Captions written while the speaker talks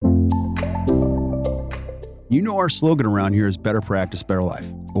You know our slogan around here is better practice, better life.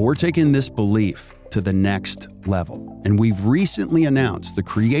 But we're taking this belief to the next level. And we've recently announced the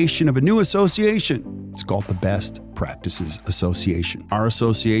creation of a new association. It's called the Best Practices Association. Our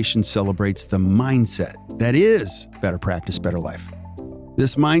association celebrates the mindset that is better practice, better life.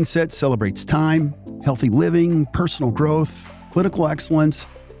 This mindset celebrates time, healthy living, personal growth, clinical excellence,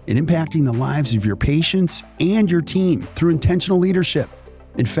 and impacting the lives of your patients and your team through intentional leadership.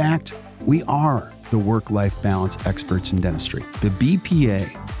 In fact, we are the work-life balance experts in dentistry. The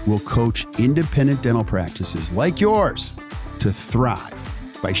BPA will coach independent dental practices like yours to thrive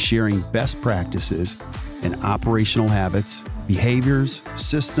by sharing best practices and operational habits, behaviors,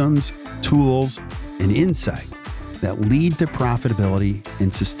 systems, tools, and insight that lead to profitability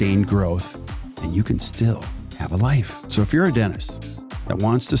and sustained growth, and you can still have a life. So if you're a dentist that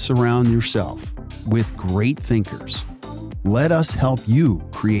wants to surround yourself with great thinkers, let us help you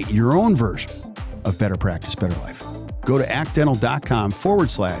create your own version of better practice, better life. Go to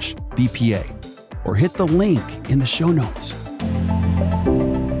actdental.com/BPA or hit the link in the show notes.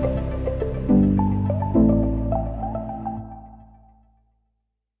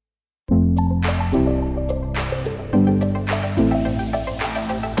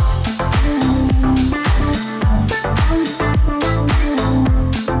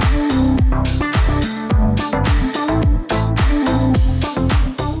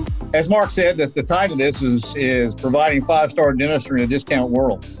 As Mark said, that the title of this is providing five-star dentistry in a discount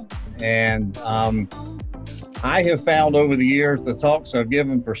world. And I have found over the years, the talks I've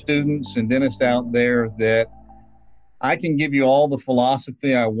given for students and dentists out there, that I can give you all the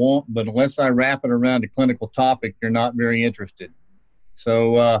philosophy I want, but unless I wrap it around a clinical topic, you're not very interested.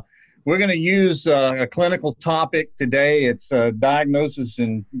 So we're going to use a clinical topic today. It's diagnosis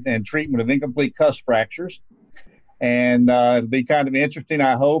and treatment of incomplete cusp fractures. And it'll be kind of interesting,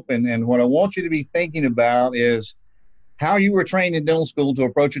 I hope. And what I want you to be thinking about is how you were trained in dental school to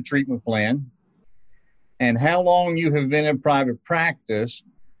approach a treatment plan, and how long you have been in private practice,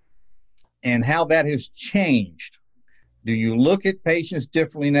 and how that has changed. Do you look at patients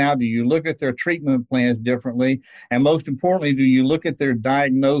differently now? Do you look at their treatment plans differently? And most importantly, do you look at their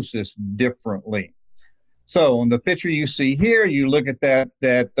diagnosis differently? So on the picture you see here, you look at that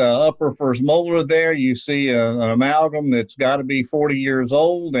upper first molar there, you see an amalgam that's got to be 40 years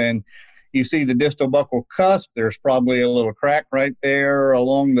old, and you see the distal buccal cusp. There's probably a little crack right there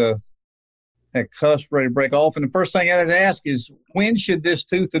along that cusp ready to break off. And the first thing I'd ask is, when should this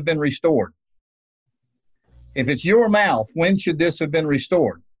tooth have been restored? If it's your mouth, when should this have been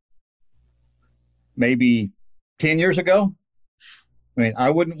restored? Maybe 10 years ago? I mean, I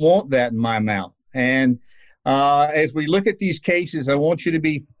wouldn't want that in my mouth. And as we look at these cases, I want you to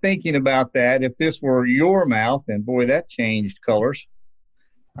be thinking about that. If this were your mouth, and boy, that changed colors.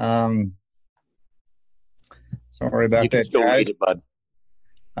 Sorry about that, guys. It, bud.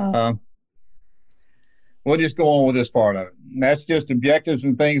 We'll just go on with this part of it. And that's just objectives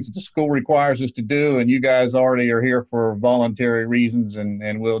and things that the school requires us to do, and you guys already are here for voluntary reasons,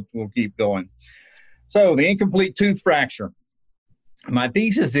 and we'll keep going. So the incomplete tooth fracture. My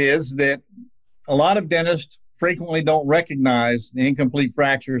thesis is that a lot of dentists frequently don't recognize the incomplete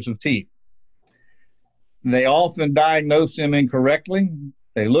fractures of teeth. They often diagnose them incorrectly.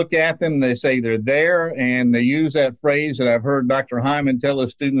 They look at them, they say they're there, and they use that phrase that I've heard Dr. Hyman tell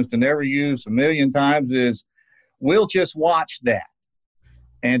his students to never use a million times is, we'll just watch that.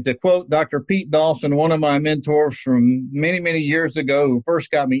 And to quote Dr. Pete Dawson, one of my mentors from many, many years ago, who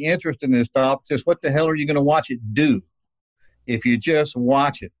first got me interested in this topic, just what the hell are you going to watch it do if you just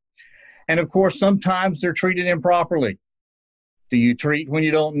watch it? And of course, sometimes they're treated improperly. Do you treat when you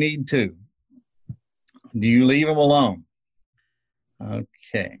don't need to? Do you leave them alone?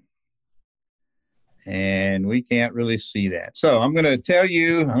 Okay. And we can't really see that. So I'm going to tell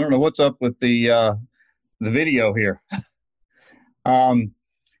you, I don't know what's up with the video here. How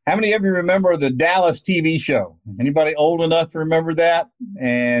many of you remember the Dallas TV show? Anybody old enough to remember that?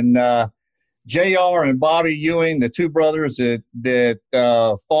 And JR and Bobby Ewing, the two brothers that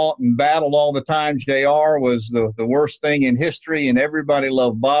fought and battled all the time. JR was the worst thing in history, and everybody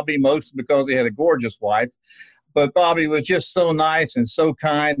loved Bobby, mostly because he had a gorgeous wife. But Bobby was just so nice and so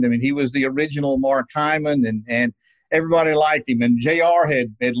kind. I mean, he was the original Mark Hyman, and everybody liked him. And JR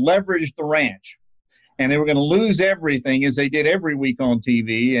had leveraged the ranch, and they were going to lose everything, as they did every week on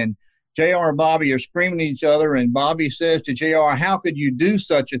TV. And JR and Bobby are screaming at each other, and Bobby says to JR, "How could you do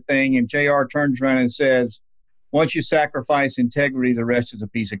such a thing?" And JR turns around and says, "Once you sacrifice integrity, the rest is a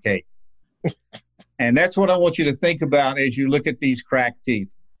piece of cake." And that's what I want you to think about as you look at these cracked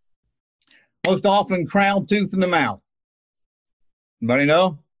teeth. Most often, crown tooth in the mouth. Anybody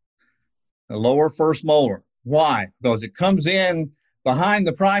know? The lower first molar. Why? Because it comes in behind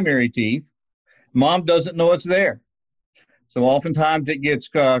the primary teeth. Mom doesn't know it's there. So oftentimes it gets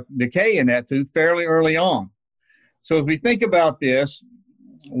decay in that tooth fairly early on. So if we think about this,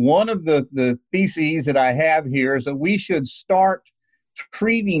 one of the theses that I have here is that we should start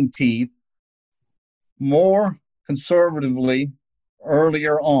treating teeth more conservatively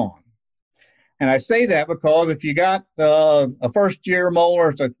earlier on. And I say that because if you got a first-year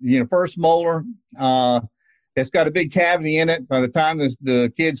molar, first molar, it's got a big cavity in it by the time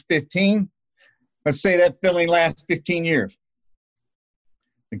the kid's 15, let's say that filling lasts 15 years.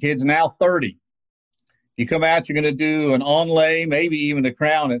 The kid's now 30. You come out, you're going to do an onlay, maybe even a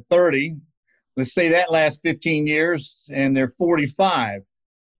crown at 30. Let's say that lasts 15 years and they're 45.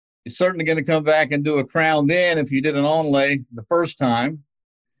 You're certainly going to come back and do a crown then if you did an onlay the first time.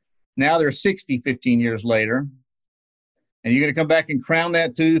 Now they're 60 15 years later. And you're going to come back and crown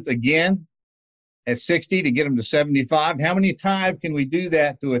that tooth again at 60 to get them to 75. How many times can we do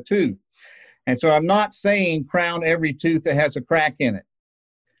that to a tooth? And so I'm not saying crown every tooth that has a crack in it.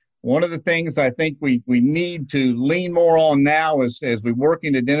 One of the things I think we need to lean more on now as we work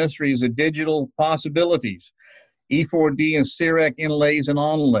into dentistry is the digital possibilities. E4D and CEREC inlays and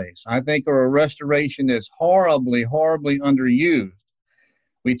onlays, I think, are a restoration that's horribly, horribly underused.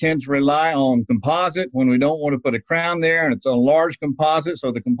 We tend to rely on composite when we don't want to put a crown there, and it's a large composite,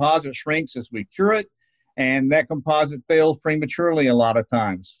 so the composite shrinks as we cure it, and that composite fails prematurely a lot of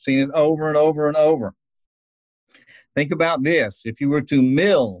times. Seen it over and over and over. Think about this. If you were to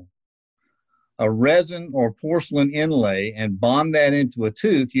mill a resin or porcelain inlay and bond that into a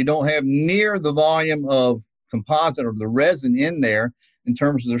tooth, you don't have near the volume of composite or the resin in there in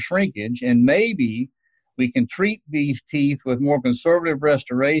terms of the shrinkage, and maybe we can treat these teeth with more conservative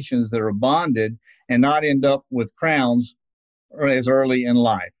restorations that are bonded and not end up with crowns as early in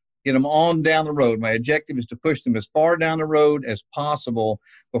life. Get them on down the road. My objective is to push them as far down the road as possible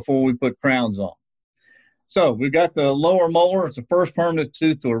before we put crowns on. So we've got the lower molar. It's the first permanent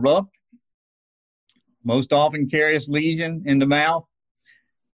tooth to erupt. Most often carious lesion in the mouth.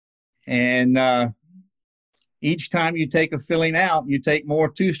 And each time you take a filling out, you take more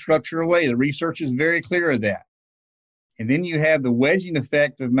tooth structure away. The research is very clear of that. And then you have the wedging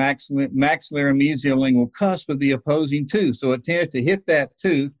effect of maxillary and mesiolingual cusp of the opposing tooth. So it tends to hit that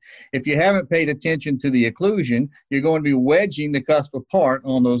tooth. If you haven't paid attention to the occlusion, you're going to be wedging the cusp apart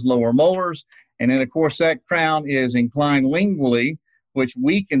on those lower molars. And then, of course, that crown is inclined lingually, which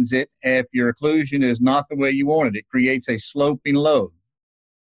weakens it if your occlusion is not the way you want it. It creates a sloping lobe.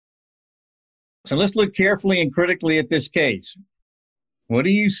 So let's look carefully and critically at this case. What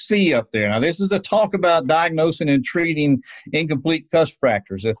do you see up there? Now, this is a talk about diagnosing and treating incomplete cusp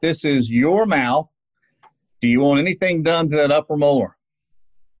fractures. If this is your mouth, do you want anything done to that upper molar?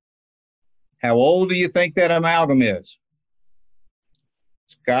 How old do you think that amalgam is?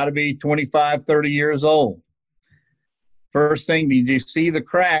 It's got to be 25, 30 years old. First thing, did you see the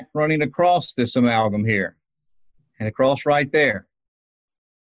crack running across this amalgam here? And across right there.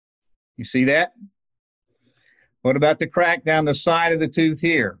 You see that? What about the crack down the side of the tooth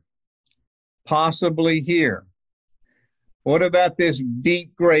here? Possibly here. What about this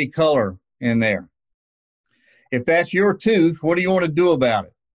deep gray color in there? If that's your tooth, what do you want to do about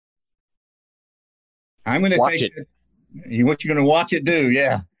it? I'm going to watch take it. What you're going to watch it do,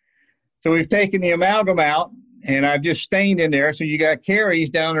 yeah. So we've taken the amalgam out, and I've just stained in there, so you got caries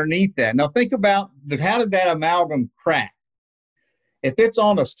down underneath that. Now think about how did that amalgam crack? If it's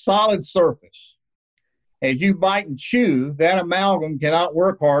on a solid surface, as you bite and chew, that amalgam cannot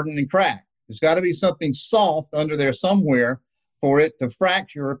work harden and crack. There's got to be something soft under there somewhere for it to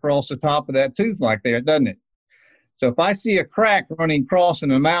fracture across the top of that tooth like that, doesn't it? So if I see a crack running across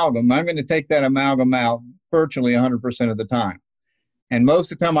an amalgam, I'm going to take that amalgam out virtually 100% of the time. And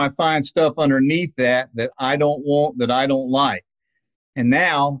most of the time I find stuff underneath that I don't want, that I don't like. And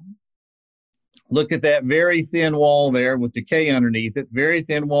now, look at that very thin wall there with decay underneath it, very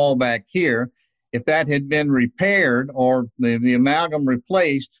thin wall back here. If that had been repaired or the amalgam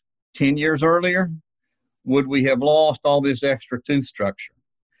replaced 10 years earlier, would we have lost all this extra tooth structure?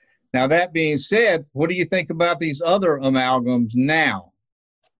 Now, that being said, what do you think about these other amalgams now?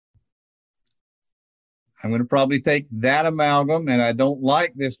 I'm going to probably take that amalgam, and I don't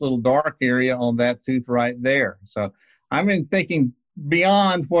like this little dark area on that tooth right there. So I'm thinking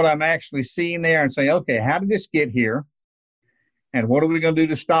beyond what I'm actually seeing there and say, okay, how did this get here? And what are we going to do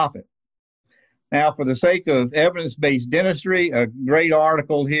to stop it? Now, for the sake of evidence-based dentistry, a great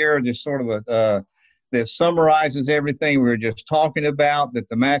article here, just sort of that summarizes everything we were just talking about, that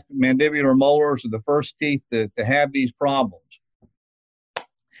the mandibular molars are the first teeth to have these problems.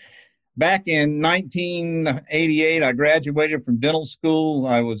 Back in 1988, I graduated from dental school.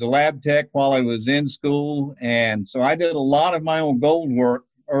 I was a lab tech while I was in school. And so I did a lot of my own gold work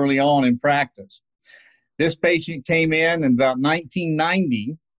early on in practice. This patient came in about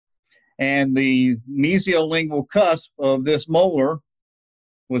 1990, and the mesiolingual cusp of this molar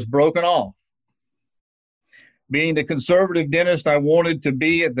was broken off. Being the conservative dentist I wanted to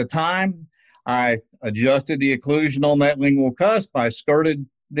be at the time, I adjusted the occlusion on that lingual cusp. I skirted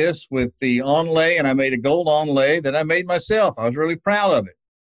this with the onlay, and I made a gold onlay that I made myself. I was really proud of it.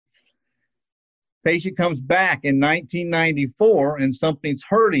 Patient comes back in 1994, and something's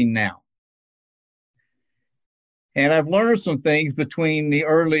hurting now. And I've learned some things between the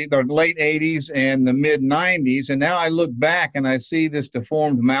late 80s and the mid 90s. And now I look back and I see this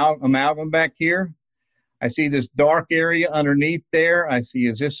deformed amalgam back here. I see this dark area underneath there. I see,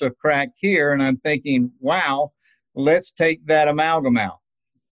 is this a crack here? And I'm thinking, wow, let's take that amalgam out.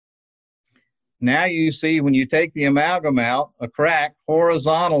 Now you see, when you take the amalgam out, a crack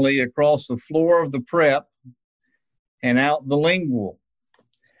horizontally across the floor of the prep and out the lingual.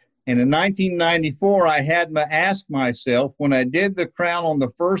 And in 1994, I had to ask myself, when I did the crown on the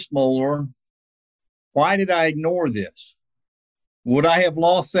first molar, why did I ignore this? Would I have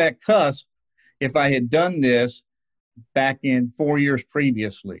lost that cusp if I had done this back in 4 years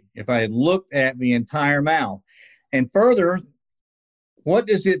previously, if I had looked at the entire mouth? And further, what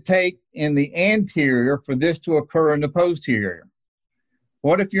does it take in the anterior for this to occur in the posterior?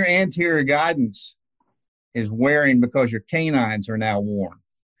 What if your anterior guidance is wearing because your canines are now worn,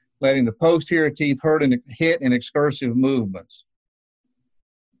 letting the posterior teeth hit in excursive movements?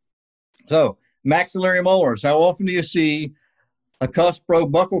 So, maxillary molars. How often do you see a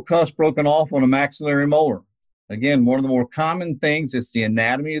buccal cusp broken off on a maxillary molar? Again, one of the more common things is the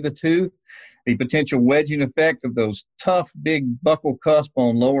anatomy of the tooth, the potential wedging effect of those tough, big buccal cusp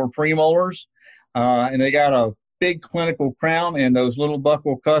on lower premolars. And they got a big clinical crown and those little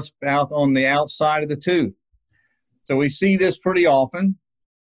buccal cusp out on the outside of the tooth. So we see this pretty often.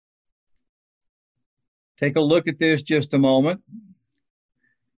 Take a look at this just a moment.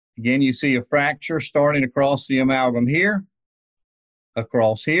 Again, you see a fracture starting across the amalgam here,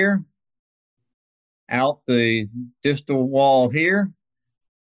 across here, out the distal wall here,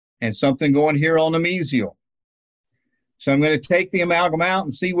 and something going here on the mesial. So I'm going to take the amalgam out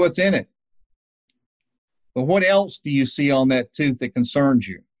and see what's in it. But what else do you see on that tooth that concerns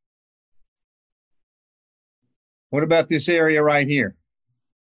you? What about this area right here?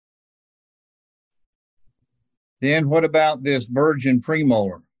 Then what about this virgin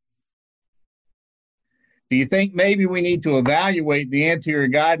premolar? Do you think maybe we need to evaluate the anterior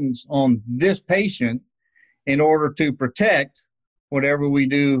guidance on this patient in order to protect whatever we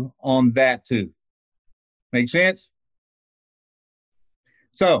do on that tooth? Make sense?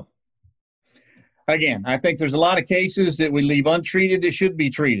 So, again, I think there's a lot of cases that we leave untreated that should be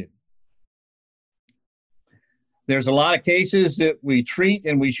treated. There's a lot of cases that we treat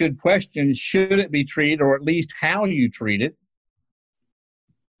and we should question, should it be treated, or at least how you treat it.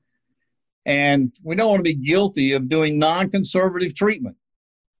 And we don't want to be guilty of doing non-conservative treatment.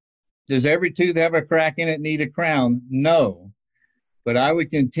 Does every tooth have a crack in it need a crown? No. But I would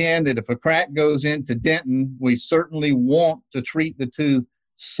contend that if a crack goes into dentin, we certainly want to treat the tooth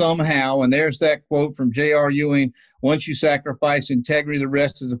somehow. And there's that quote from J.R. Ewing, once you sacrifice integrity, the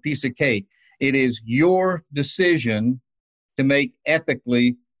rest is a piece of cake. It is your decision to make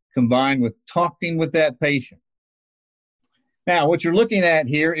ethically, combined with talking with that patient. Now, what you're looking at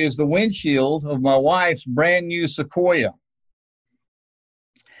here is the windshield of my wife's brand new Sequoia.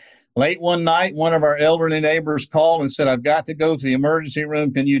 Late one night, one of our elderly neighbors called and said, I've got to go to the emergency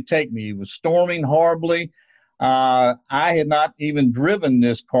room. Can you take me? It was storming horribly. I had not even driven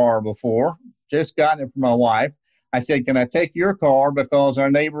this car before, just gotten it for my wife. I said, can I take your car? Because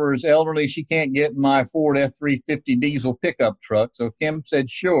our neighbor is elderly. She can't get in my Ford F-350 diesel pickup truck. So Kim said,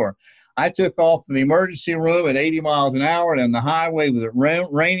 sure. I took off to the emergency room at 80 miles an hour and on the highway with it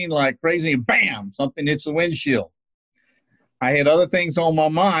raining like crazy. Bam, something hits the windshield. I had other things on my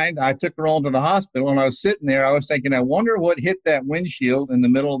mind. I took her on to the hospital, and I was sitting there. I was thinking, I wonder what hit that windshield in the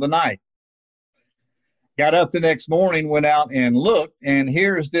middle of the night. Got up the next morning, went out and looked, and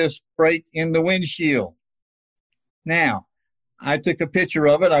here's this break in the windshield. Now, I took a picture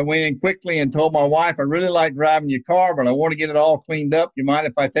of it. I went in quickly and told my wife, I really like driving your car, but I want to get it all cleaned up. You mind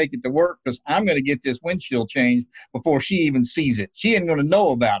if I take it to work? Because I'm going to get this windshield changed before she even sees it. She ain't going to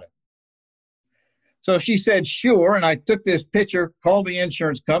know about it. So she said, sure. And I took this picture, called the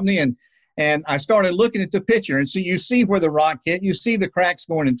insurance company, and I started looking at the picture. And so you see where the rock hit. You see the cracks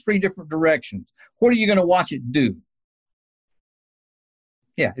going in 3 different directions. What are you going to watch it do?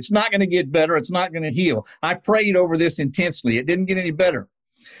 Yeah, it's not going to get better. It's not going to heal. I prayed over this intensely. It didn't get any better.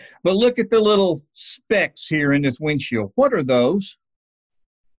 But look at the little specks here in this windshield. What are those?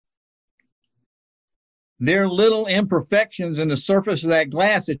 They're little imperfections in the surface of that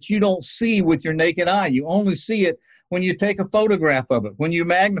glass that you don't see with your naked eye. You only see it when you take a photograph of it, when you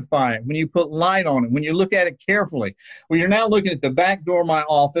magnify it, when you put light on it, when you look at it carefully. Well, you're now looking at the back door of my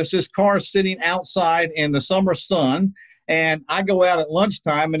office. This car is sitting outside in the summer sun, and I go out at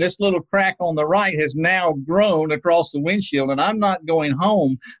lunchtime, and this little crack on the right has now grown across the windshield, and I'm not going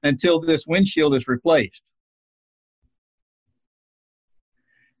home until this windshield is replaced.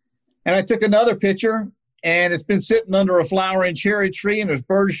 And I took another picture, and it's been sitting under a flowering cherry tree, and there's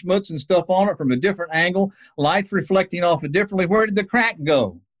bird schmutz and stuff on it from a different angle, lights reflecting off it differently. Where did the crack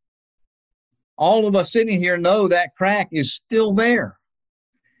go? All of us sitting here know that crack is still there.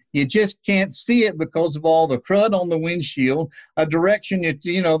 You just can't see it because of all the crud on the windshield, a direction,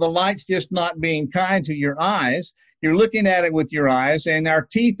 the light's just not being kind to your eyes. You're looking at it with your eyes, and our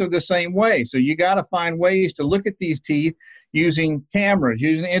teeth are the same way. So you got to find ways to look at these teeth using cameras,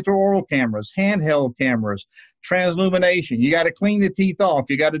 using intraoral cameras, handheld cameras, transillumination. You got to clean the teeth off.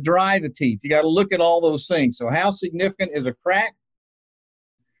 You got to dry the teeth. You got to look at all those things. So how significant is a crack?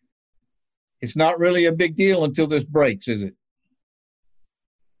 It's not really a big deal until this breaks, is it?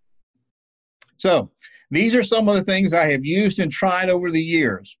 So these are some of the things I have used and tried over the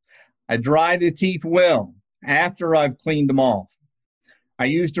years. I dry the teeth well after I've cleaned them off. I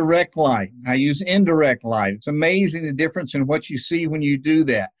use direct light. I use indirect light. It's amazing the difference in what you see when you do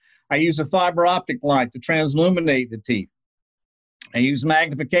that. I use a fiber optic light to transilluminate the teeth. I use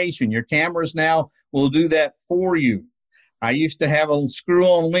magnification. Your cameras now will do that for you. I used to have a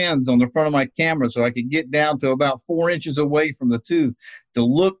screw-on lens on the front of my camera so I could get down to about 4 inches away from the tooth to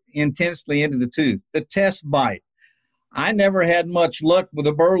look intensely into the tooth. The test bite. I never had much luck with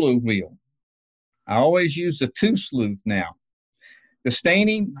a Burlew wheel. I always use a tooth sleuth now. The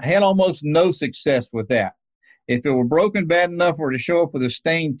staining, I had almost no success with that. If it were broken bad enough for it to show up with a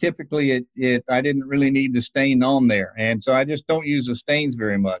stain, typically I didn't really need the stain on there. And so I just don't use the stains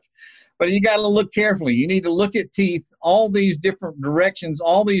very much. But you got to look carefully. You need to look at teeth all these different directions,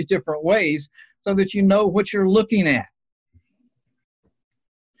 all these different ways, so that you know what you're looking at.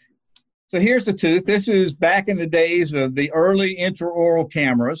 So here's the tooth. This is back in the days of the early intraoral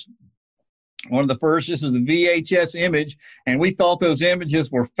cameras. One of the first, this is a VHS image, and we thought those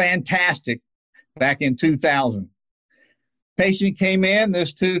images were fantastic back in 2000. Patient came in,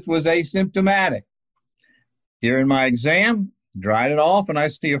 this tooth was asymptomatic. During my exam, dried it off, and I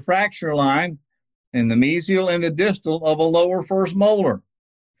see a fracture line in the mesial and the distal of a lower first molar.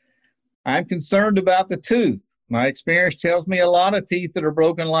 I'm concerned about the tooth. My experience tells me a lot of teeth that are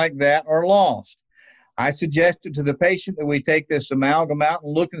broken like that are lost. I suggested to the patient that we take this amalgam out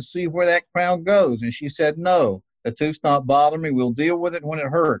and look and see where that crown goes. And she said, no, the tooth's not bothering me. We'll deal with it when it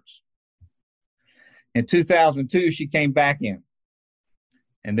hurts. In 2002, she came back in.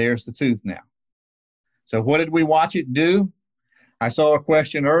 And there's the tooth now. So what did we watch it do? I saw a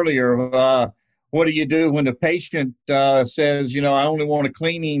question earlier of what do you do when the patient says, I only want a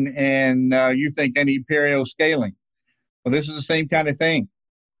cleaning and you think I need perioscaling? Well, this is the same kind of thing.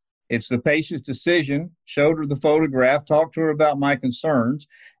 It's the patient's decision, showed her the photograph, talked to her about my concerns,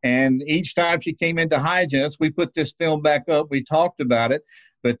 and each time she came into hygienist, we put this film back up, we talked about it,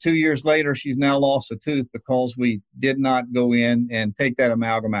 but 2 years later, she's now lost a tooth because we did not go in and take that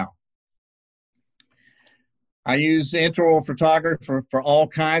amalgam out. I use intraoral photography for all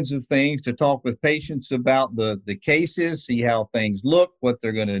kinds of things, to talk with patients about the cases, see how things look, what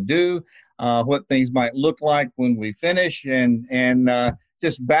they're going to do, what things might look like when we finish, and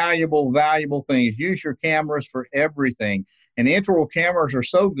just valuable things. Use your cameras for everything. And intraoral cameras are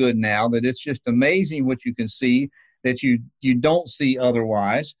so good now that it's just amazing what you can see that you don't see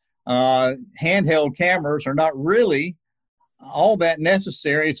otherwise. Handheld cameras are not really all that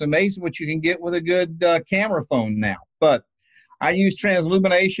necessary. It's amazing what you can get with a good camera phone now. But I use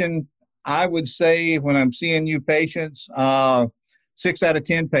transillumination, I would say, when I'm seeing new patients, 6 out of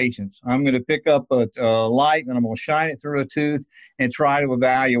 10 patients, I'm going to pick up a light and I'm going to shine it through a tooth and try to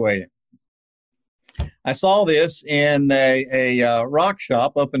evaluate it. I saw this in a rock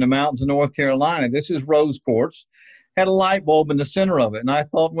shop up in the mountains of North Carolina. This is rose quartz. Had a light bulb in the center of it. And I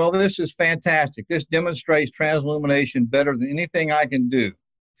thought, well, this is fantastic. This demonstrates transillumination better than anything I can do.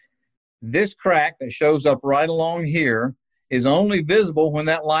 This crack that shows up right along here is only visible when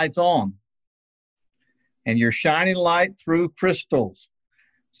that light's on. And you're shining light through crystals.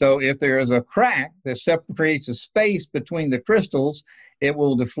 So if there is a crack that separates a space between the crystals, it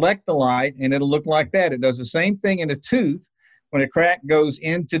will deflect the light and it'll look like that. It does the same thing in a tooth, when a crack goes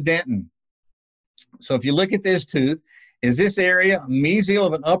into dentin. So if you look at this tooth, is this area mesial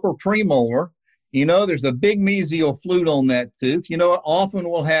of an upper premolar? You know there's a big mesial flute on that tooth. You know it often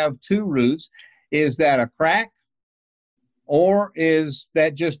will have two roots. Is that a crack, or is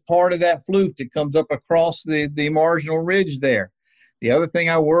that just part of that flute that comes up across the marginal ridge there? The other thing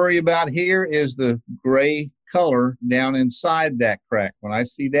I worry about here is the gray color down inside that crack. When I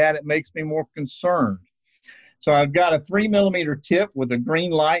see that, it makes me more concerned. So I've got a 3-millimeter tip with a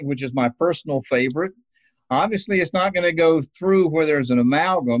green light, which is my personal favorite. Obviously, it's not going to go through where there's an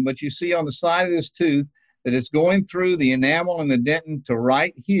amalgam, but you see on the side of this tooth that it's going through the enamel and the dentin to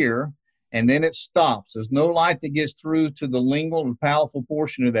right here, and then it stops. There's no light that gets through to the lingual and palatal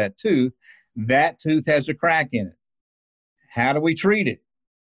portion of that tooth. That tooth has a crack in it. How do we treat it?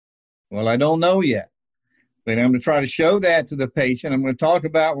 Well, I don't know yet. But I'm going to try to show that to the patient. I'm going to talk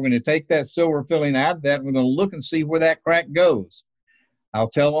about, we're going to take that silver filling out of that, and we're going to look and see where that crack goes. I'll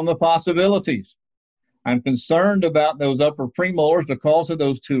tell them the possibilities. I'm concerned about those upper premolars because of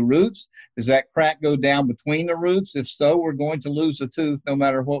those two roots. Does that crack go down between the roots? If so, we're going to lose a tooth no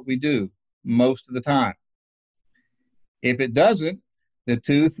matter what we do, most of the time. If it doesn't, the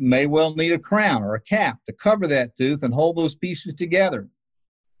tooth may well need a crown or a cap to cover that tooth and hold those pieces together.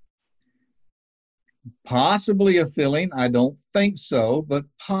 Possibly a filling. I don't think so, but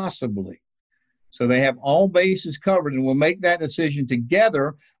possibly. So they have all bases covered, and we'll make that decision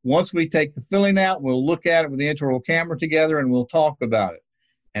together. Once we take the filling out, we'll look at it with the intraoral camera together, and we'll talk about it.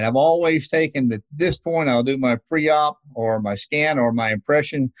 And I've always taken, at this point, I'll do my pre-op or my scan or my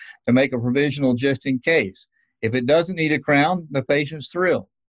impression to make a provisional just in case. If it doesn't need a crown, the patient's thrilled.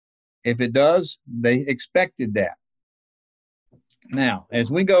 If it does, they expected that. Now, as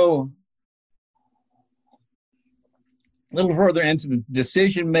we go a little further into the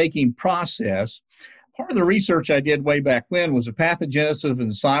decision-making process, part of the research I did way back when was a pathogenesis of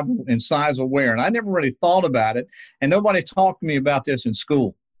incisal wear, and I never really thought about it, and nobody talked to me about this in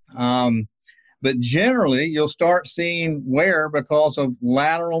school. But generally, you'll start seeing wear because of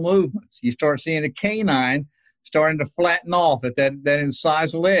lateral movements. You start seeing the canine starting to flatten off at that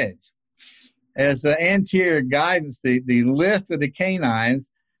incisal edge. As the anterior guidance, the lift of the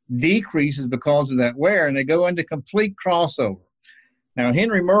canines decreases because of that wear, and they go into complete crossover. Now,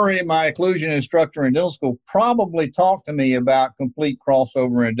 Henry Murray, my occlusion instructor in dental school, probably talked to me about complete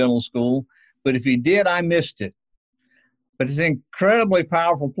crossover in dental school, but if he did, I missed it. But it's an incredibly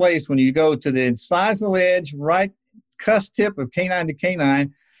powerful place when you go to the incisal edge, right cusp tip of canine to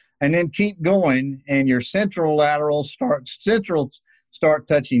canine, and then keep going, and your central laterals start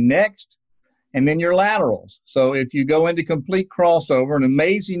touching next, and then your laterals. So if you go into complete crossover, an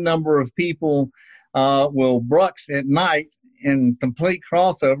amazing number of people will brux at night in complete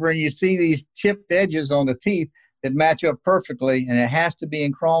crossover, and you see these chipped edges on the teeth that match up perfectly, and it has to be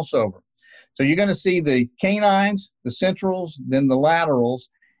in crossover. So you're going to see the canines, the centrals, then the laterals,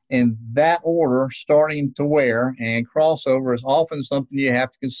 in that order starting to wear, and crossover is often something you have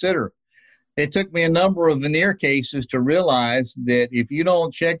to consider. It took me a number of veneer cases to realize that if you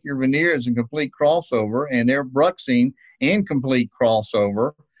don't check your veneers in complete crossover and they're bruxing in complete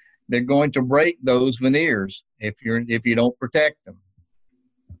crossover, they're going to break those veneers if you don't protect them.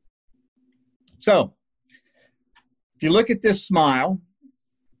 So, if you look at this smile,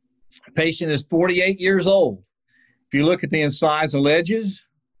 the patient is 48 years old. If you look at the incisal edges,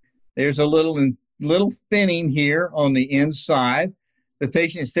 there's a little thinning here on the inside. The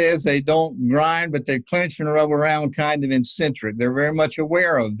patient says they don't grind, but they clench and rub around kind of eccentric. They're very much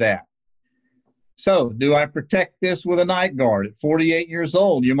aware of that. So, do I protect this with a night guard at 48 years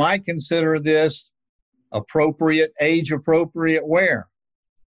old? You might consider this appropriate, age-appropriate wear.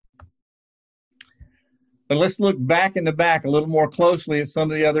 But let's look back in the back a little more closely at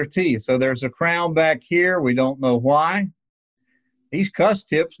some of the other teeth. So there's a crown back here. We don't know why. These cusp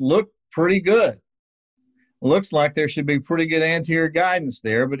tips look pretty good. Looks like there should be pretty good anterior guidance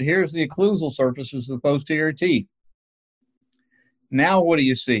there, but here's the occlusal surfaces of the posterior teeth. Now what do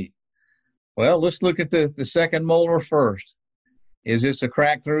you see? Well, let's look at the second molar first. Is this a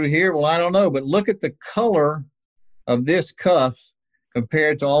crack through here? Well, I don't know, but look at the color of this cusp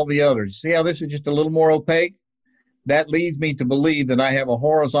compared to all the others. See how this is just a little more opaque? That leads me to believe that I have a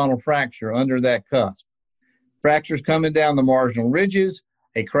horizontal fracture under that cusp. Fractures coming down the marginal ridges,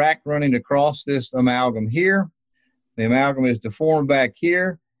 a crack running across this amalgam here. The amalgam is deformed back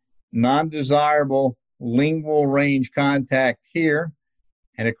here, non-desirable lingual range contact here,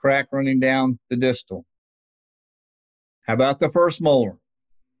 and a crack running down the distal. How about the first molar?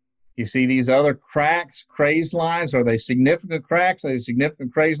 You see these other cracks, craze lines? Are they significant cracks? Are they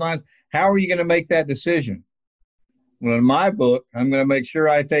significant craze lines? How are you going to make that decision? Well, in my book, I'm going to make sure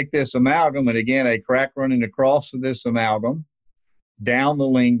I take this amalgam, and again, a crack running across of this amalgam, down the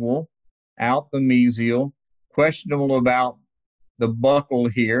lingual, out the mesial, questionable about the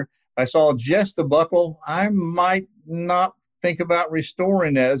buccal here. If I saw just the buccal, I might not think about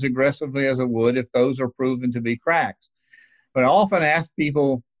restoring that as aggressively as I would if those are proven to be cracks. But I often ask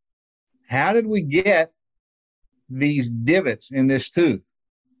people, how did we get these divots in this tooth?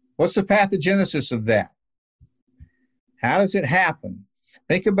 What's the pathogenesis of that? How does it happen?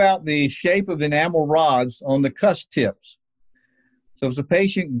 Think about the shape of enamel rods on the cusp tips. So if the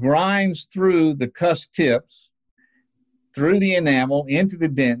patient grinds through the cusp tips, through the enamel, into the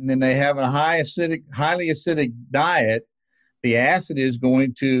dentin, and they have a highly acidic diet, the acid is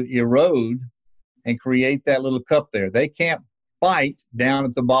going to erode and create that little cup there. They can't bite down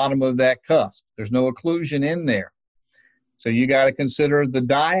at the bottom of that cusp. There's no occlusion in there. So you got to consider the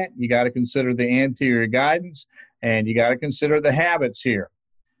diet, you got to consider the anterior guidance, and you got to consider the habits here.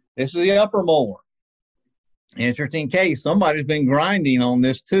 This is the upper molar. Interesting case. Somebody's been grinding on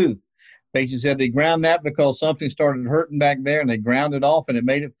this tooth. Patient said they ground that because something started hurting back there, and they ground it off, and it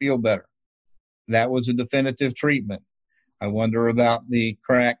made it feel better. That was a definitive treatment. I wonder about the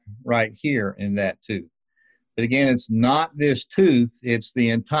crack right here in that tooth. But again, it's not this tooth. It's the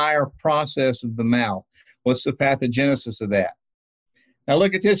entire process of the mouth. What's the pathogenesis of that? Now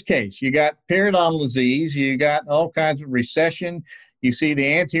look at this case. You got periodontal disease. You got all kinds of recession. You see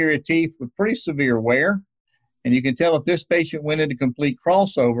the anterior teeth with pretty severe wear. And you can tell if this patient went into complete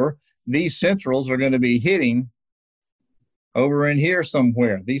crossover, these centrals are going to be hitting over in here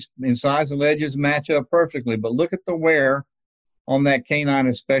somewhere. These incisal edges match up perfectly. But look at the wear on that canine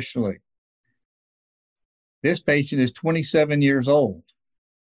especially. This patient is 27 years old.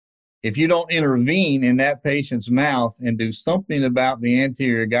 If you don't intervene in that patient's mouth and do something about the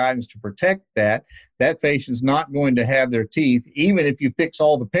anterior guidance to protect that, that patient's not going to have their teeth. Even if you fix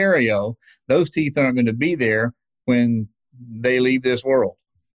all the perio, those teeth aren't going to be there when they leave this world.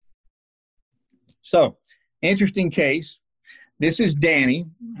 So, interesting case. This is Danny.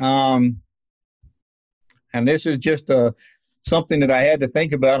 And this is just something that I had to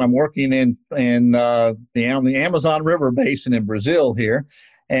think about. I'm working in the Amazon River Basin in Brazil here.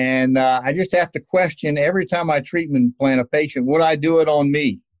 And I just have to question every time I treatment plan a patient, would I do it on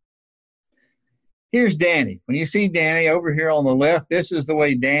me? Here's Danny. When you see Danny over here on the left, this is the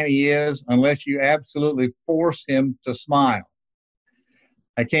way Danny is unless you absolutely force him to smile.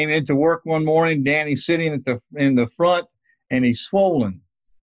 I came into work one morning, Danny's sitting in the front, and he's swollen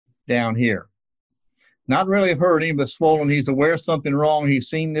down here. Not really hurting, but swollen. He's aware of something wrong. He's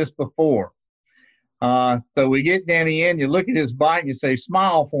seen this before. So we get Danny in, you look at his bite, and you say,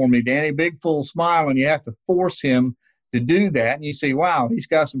 smile for me, Danny, big full smile, and you have to force him to do that. And you say, wow, he's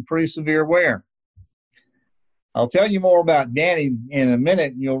got some pretty severe wear. I'll tell you more about Danny in a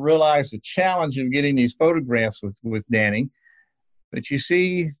minute, and you'll realize the challenge of getting these photographs with Danny. But you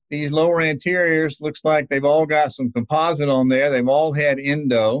see these lower anteriors, looks like they've all got some composite on there. They've all had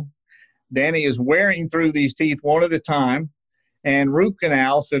endo. Danny is wearing through these teeth one at a time. And root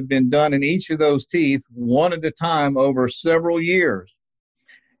canals have been done in each of those teeth one at a time over several years.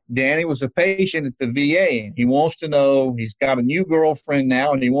 Danny was a patient at the VA, and he wants to know, he's got a new girlfriend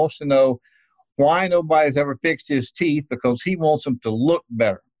now, and he wants to know why nobody's ever fixed his teeth, because he wants them to look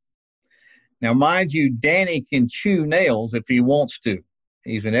better. Now, mind you, Danny can chew nails if he wants to.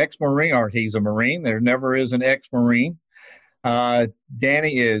 He's an ex-Marine, or he's a Marine. There never is an ex-Marine.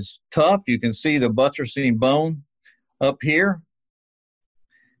 Danny is tough. You can see the buttressing bone up here,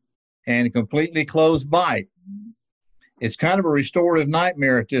 and a completely closed bite. It's kind of a restorative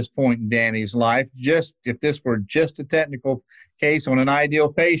nightmare at this point in Danny's life, just if this were just a technical case on an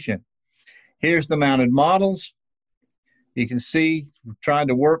ideal patient. Here's the mounted models. You can see we're trying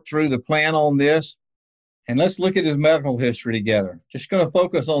to work through the plan on this. And let's look at his medical history together. Just going to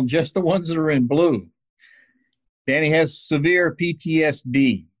focus on just the ones that are in blue. Danny has severe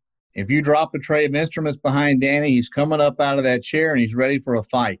PTSD. If you drop a tray of instruments behind Danny, he's coming up out of that chair and he's ready for a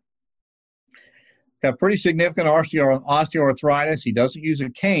fight. Got pretty significant osteoarthritis. He doesn't use a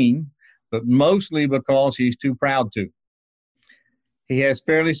cane, but mostly because he's too proud to. He has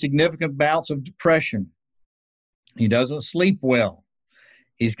fairly significant bouts of depression. He doesn't sleep well.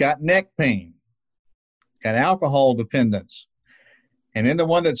 He's got neck pain, got alcohol dependence. And then the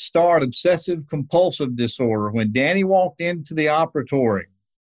one that starred obsessive compulsive disorder. When Danny walked into the operatory,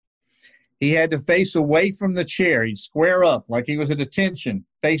 he had to face away from the chair. He'd square up like he was at attention,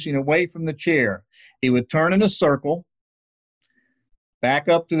 facing away from the chair. He would turn in a circle, back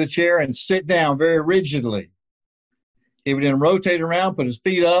up to the chair, and sit down very rigidly. He would then rotate around, put his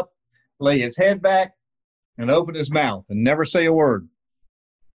feet up, lay his head back, and open his mouth and never say a word.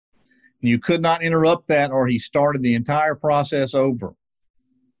 You could not interrupt that, or he started the entire process over.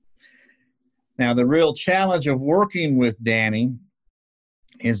 Now, the real challenge of working with Danny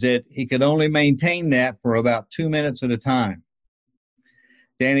is that he could only maintain that for about 2 minutes at a time.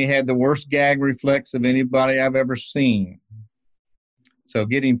 Danny had the worst gag reflex of anybody I've ever seen. So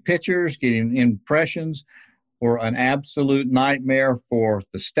getting pictures, getting impressions were an absolute nightmare for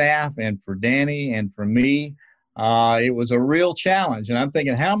the staff and for Danny and for me. It was a real challenge. And I'm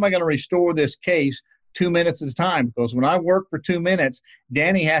thinking, how am I going to restore this case 2 minutes at a time? Because when I work for 2 minutes,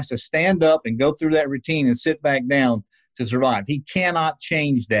 Danny has to stand up and go through that routine and sit back down to survive. He cannot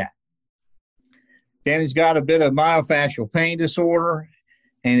change that. Danny's got a bit of myofascial pain disorder,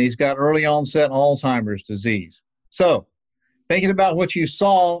 and he's got early onset Alzheimer's disease. So thinking about what you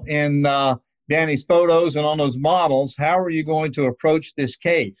saw in Danny's photos and on those models, how are you going to approach this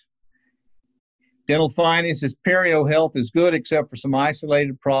case? Dental findings, his perio health is good, except for some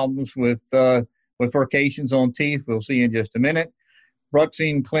isolated problems with furcations on teeth. We'll see in just a minute.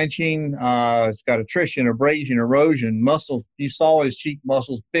 Bruxing, clenching, it's got attrition, abrasion, erosion, muscles. You saw his cheek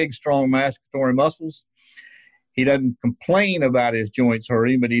muscles, big, strong masticatory muscles. He doesn't complain about his joints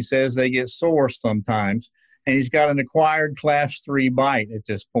hurting, but he says they get sore sometimes. And he's got an acquired class 3 bite at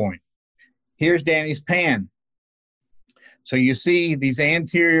this point. Here's Danny's pan. So you see these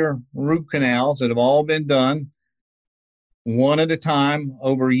anterior root canals that have all been done one at a time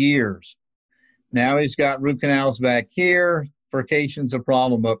over years. Now he's got root canals back here, furcation's a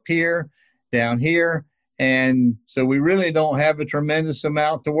problem up here, down here, and so we really don't have a tremendous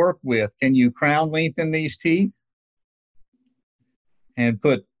amount to work with. Can you crown lengthen these teeth and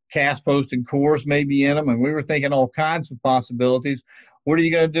put cast-posted cores maybe in them? And we were thinking all kinds of possibilities. What are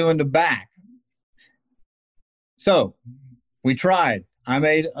you going to do in the back? So we tried. I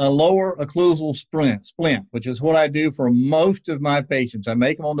made a lower occlusal splint, which is what I do for most of my patients. I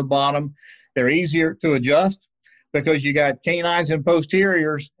make them on the bottom. They're easier to adjust because you got canines and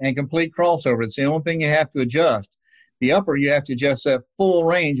posteriors and complete crossover. It's the only thing you have to adjust. The upper, you have to adjust that full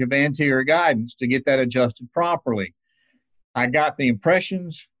range of anterior guidance to get that adjusted properly. I got the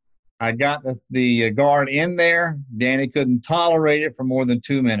impressions. I got the guard in there. Danny couldn't tolerate it for more than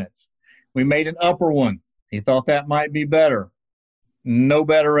 2 minutes. We made an upper one. He thought that might be better. No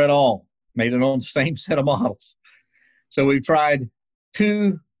better at all. Made it on the same set of models. So we tried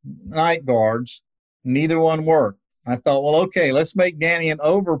 2 night guards. Neither one worked. I thought, well, okay, let's make Danny an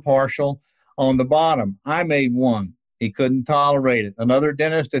over partial on the bottom. I made one. He couldn't tolerate it. Another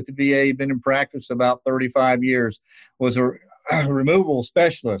dentist at the VA, been in practice about 35 years, was a removal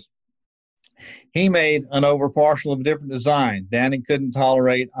specialist. He made an over partial of a different design. Danny couldn't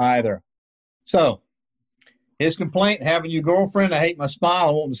tolerate either. So his complaint, having your girlfriend, I hate my smile,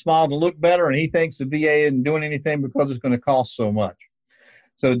 I want the smile to look better, and he thinks the VA isn't doing anything because it's going to cost so much.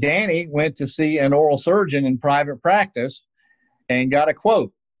 So Danny went to see an oral surgeon in private practice and got a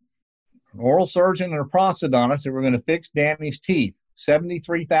quote. An oral surgeon and a prosthodontist that were going to fix Danny's teeth,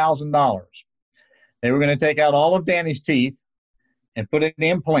 $73,000. They were going to take out all of Danny's teeth and put in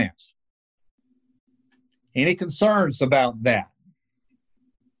implants. Any concerns about that?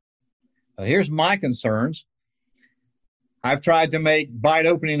 Here's my concerns. I've tried to make bite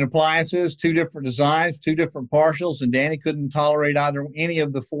opening appliances, 2 different designs, 2 different partials, and Danny couldn't tolerate any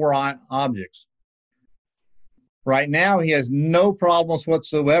of the 4 objects. Right now, he has no problems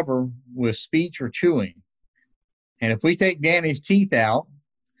whatsoever with speech or chewing. And if we take Danny's teeth out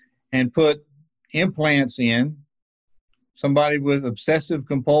and put implants in, somebody with obsessive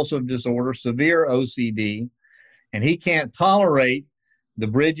compulsive disorder, severe OCD, and he can't tolerate the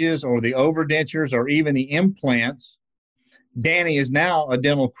bridges or the overdentures or even the implants, Danny is now a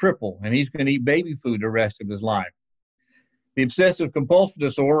dental cripple, and he's going to eat baby food the rest of his life. The obsessive compulsive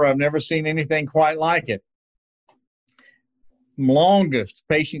disorder, I've never seen anything quite like it. Longest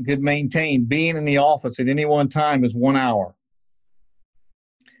patient could maintain being in the office at any one time is 1 hour.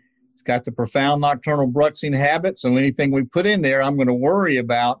 He's got the profound nocturnal bruxing habit, so anything we put in there, I'm going to worry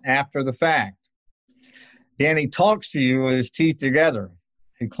about after the fact. Danny talks to you with his teeth together.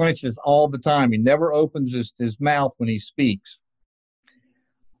 He clenches all the time. He never opens his mouth when he speaks.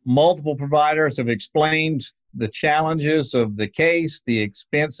 Multiple providers have explained the challenges of the case, the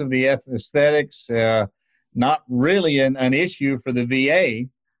expense of the aesthetics, not really an issue for the VA.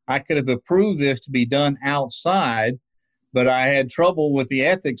 I could have approved this to be done outside, but I had trouble with the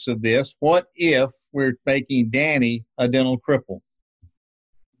ethics of this. What if we're making Danny a dental cripple?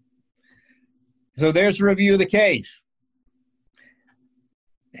 So there's a review of the case.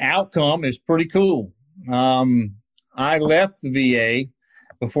 Outcome is pretty cool. I left the VA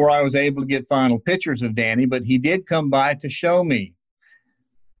before I was able to get final pictures of Danny, but he did come by to show me.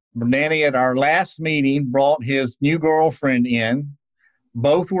 Danny, at our last meeting, brought his new girlfriend in.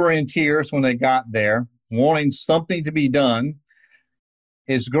 Both were in tears when they got there, wanting something to be done.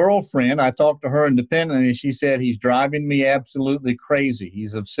 His girlfriend, I talked to her independently, and she said, he's driving me absolutely crazy.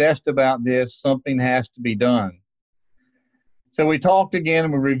 He's obsessed about this. Something has to be done. So we talked again,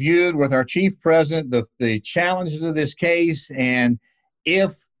 and we reviewed with our chief president the challenges of this case, and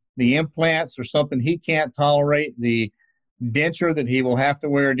if the implants are something he can't tolerate, the denture that he will have to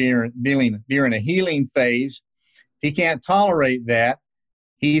wear during a healing phase, he can't tolerate that.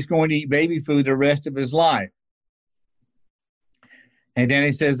 He's going to eat baby food the rest of his life. And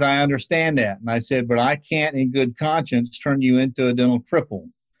Danny says, I understand that. And I said, but I can't in good conscience turn you into a dental cripple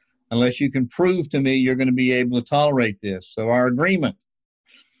unless you can prove to me you're going to be able to tolerate this. So our agreement,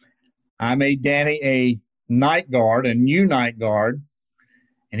 I made Danny a night guard, a new night guard,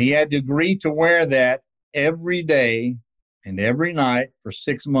 and he had to agree to wear that every day and every night for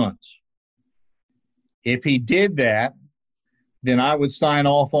 6 months. If he did that, then I would sign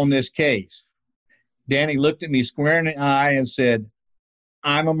off on this case. Danny looked at me square in the eye and said,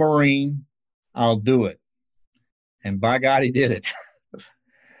 I'm a Marine, I'll do it. And by God, he did it.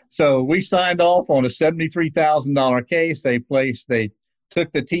 So we signed off on a $73,000 case. They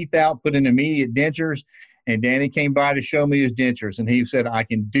took the teeth out, put in immediate dentures, and Danny came by to show me his dentures. And he said, I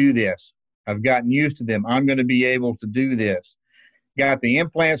can do this. I've gotten used to them. I'm going to be able to do this. Got the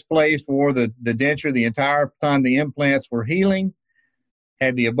implants placed for the denture the entire time the implants were healing.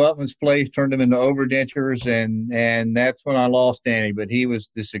 Had the abutments placed, turned them into overdentures, and that's when I lost Danny. But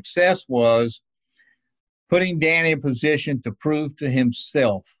the success was putting Danny in a position to prove to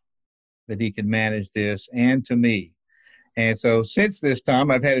himself that he could manage this, and to me. And so since this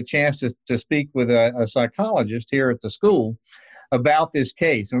time, I've had a chance to speak with a psychologist here at the school about this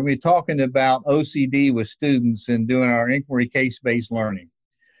case. And we're talking about OCD with students and doing our inquiry case-based learning.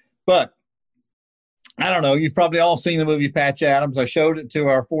 But I don't know, you've probably all seen the movie Patch Adams. I showed it to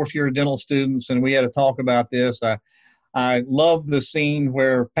our fourth-year dental students, and we had a talk about this. I love the scene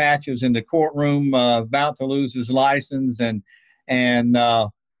where Patch is in the courtroom about to lose his license, and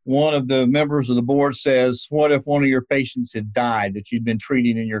one of the members of the board says, what if one of your patients had died that you'd been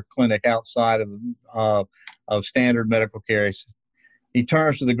treating in your clinic outside of standard medical care? He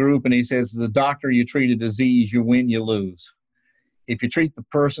turns to the group and he says, as a doctor, you treat a disease, you win, you lose. If you treat the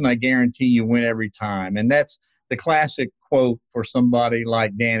person, I guarantee you win every time. And that's the classic quote for somebody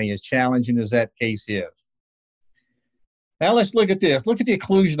like Danny, as challenging as that case is. Now let's look at this. Look at the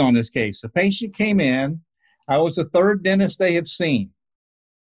occlusion on this case. The patient came in. I was the third dentist they have seen.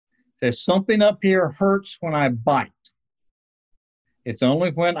 Says something up here hurts when I bite. It's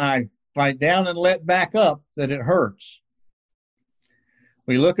only when I bite down and let back up that it hurts.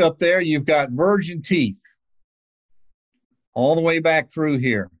 We look up there, you've got virgin teeth all the way back through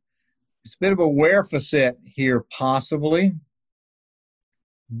here. It's a bit of a wear facet here, possibly.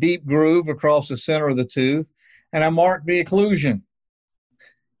 Deep groove across the center of the tooth. And I marked the occlusion.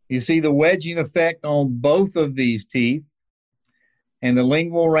 You see the wedging effect on both of these teeth and the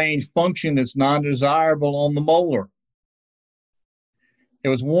lingual range function that's non-desirable on the molar.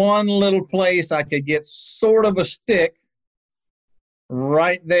 There was one little place I could get sort of a stick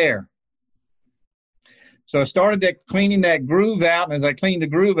right there. So I started cleaning that groove out, and as I cleaned the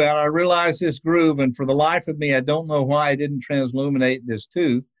groove out, I realized this groove, and for the life of me, I don't know why I didn't transluminate this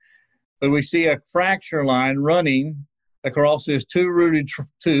tooth, but we see a fracture line running across this two-rooted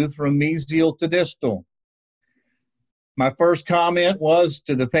tooth from mesial to distal. My first comment was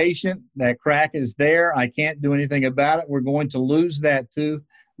to the patient, that crack is there. I can't do anything about it. We're going to lose that tooth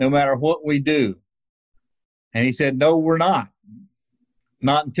no matter what we do. And he said, no, we're not.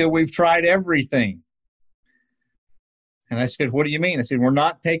 Not until we've tried everything. And I said, what do you mean? I said, we're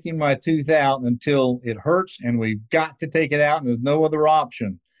not taking my tooth out until it hurts, and we've got to take it out, and there's no other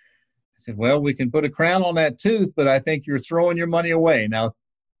option. I said, well, we can put a crown on that tooth, but I think you're throwing your money away. Now,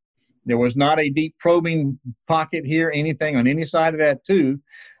 there was not a deep probing pocket here, anything on any side of that tooth.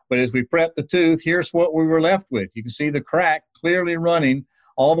 But as we prepped the tooth, here's what we were left with. You can see the crack clearly running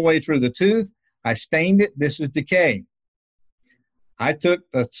all the way through the tooth. I stained it. This is decay. I took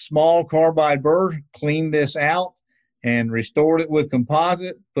the small carbide burr, cleaned this out, and restored it with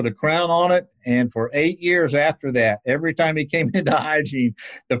composite, put a crown on it. And for 8 years after that, every time he came into hygiene,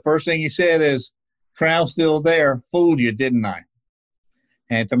 the first thing he said is, crown's still there. Fooled you, didn't I?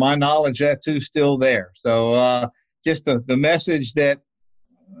 And to my knowledge, that tooth's still there. So just the message that,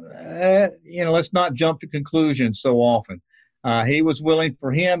 let's not jump to conclusions so often. He was willing,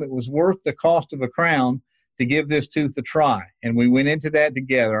 for him, it was worth the cost of a crown to give this tooth a try. And we went into that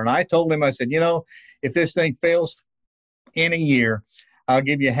together. And I told him, I said, if this thing fails in a year, I'll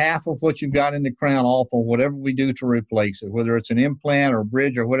give you half of what you've got in the crown off on whatever we do to replace it, whether it's an implant or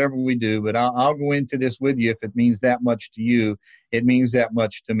bridge or whatever we do. But I'll go into this with you. If it means that much to you, it means that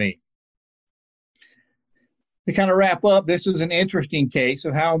much to me. To kind of wrap up, this is an interesting case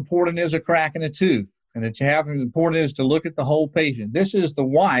of how important is a crack in a tooth, and that how important it is to look at the whole patient. This is the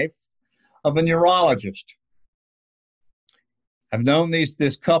wife of a neurologist. I've known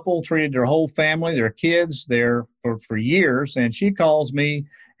this couple, treated their whole family, their kids there for years, and she calls me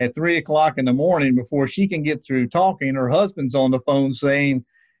at 3 o'clock in the morning before she can get through talking. Her husband's on the phone saying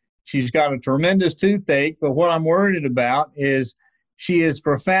she's got a tremendous toothache, but what I'm worried about is she is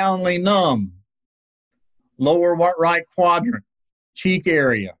profoundly numb. Lower right quadrant, cheek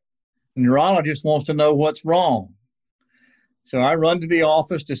area. The neurologist wants to know what's wrong. So I run to the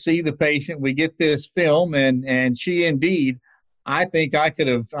office to see the patient. We get this film, and she indeed, I think I could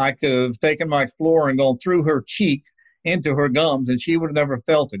have taken my explorer and gone through her cheek into her gums, and she would have never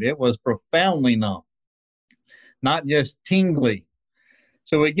felt it. It was profoundly numb, not just tingly.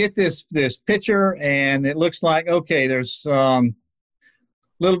 So we get this picture, and it looks like, okay, there's a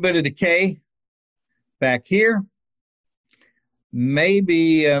little bit of decay back here,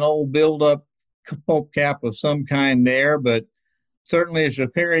 maybe an old buildup pulp cap of some kind there, but certainly it's a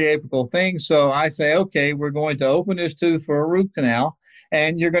periapical thing. So I say, okay, we're going to open this tooth for a root canal,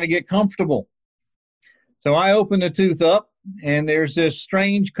 and you're going to get comfortable. So I open the tooth up, and there's this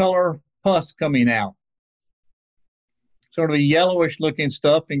strange color pus coming out. Sort of a yellowish looking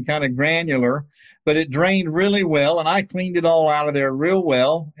stuff and kind of granular, but it drained really well, and I cleaned it all out of there real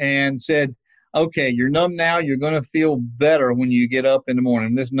well and said, okay, you're numb now. You're going to feel better when you get up in the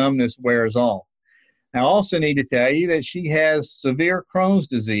morning. This numbness wears off. Now, I also need to tell you that she has severe Crohn's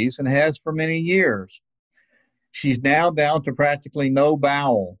disease and has for many years. She's now down to practically no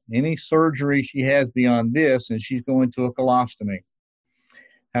bowel. Any surgery she has beyond this, and she's going to a colostomy.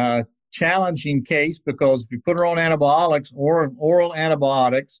 Challenging case because if you put her on antibiotics or oral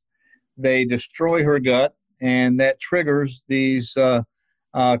antibiotics, they destroy her gut, and that triggers these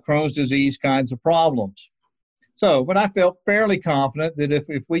Crohn's disease kinds of problems. So, but I felt fairly confident that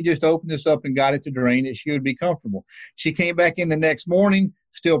if we just opened this up and got it to drain, that she would be comfortable. She came back in the next morning,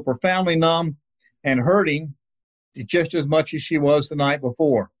 still profoundly numb and hurting just as much as she was the night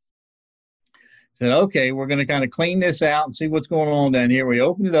before. Said, okay, we're going to kind of clean this out and see what's going on down here. We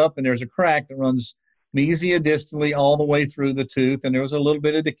opened it up, and there's a crack that runs mesiodistally all the way through the tooth, and there was a little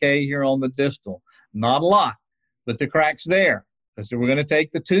bit of decay here on the distal. Not a lot, but the crack's there. I said, we're going to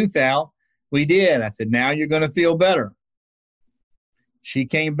take the tooth out. We did. I said, now you're going to feel better. She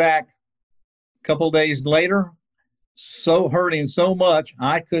came back a couple of days later, so hurting so much,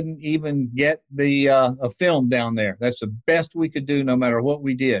 I couldn't even get a film down there. That's the best we could do no matter what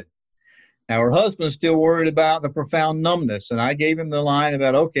we did. Now, her husband's still worried about the profound numbness, and I gave him the line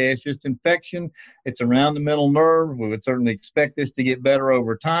about, okay, it's just infection. It's around the middle nerve. We would certainly expect this to get better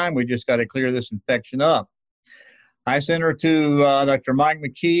over time. We just got to clear this infection up. I sent her to Dr. Mike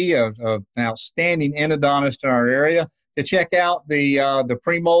McKee, an outstanding endodontist in our area, to check out the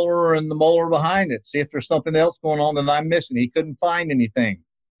premolar and the molar behind it, see if there's something else going on that I'm missing. He couldn't find anything.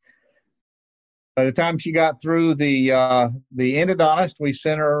 By the time she got through the endodontist, we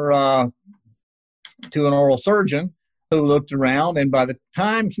sent her to an oral surgeon who looked around, and by the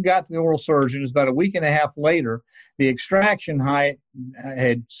time she got to the oral surgeon, it was about a week and a half later, the extraction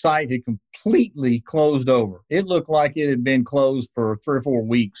site had completely closed over. It looked like it had been closed for 3 or 4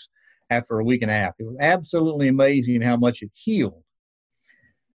 weeks after a week and a half. It was absolutely amazing how much it healed.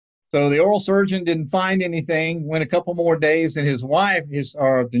 So the oral surgeon didn't find anything. Went a couple more days, and his wife,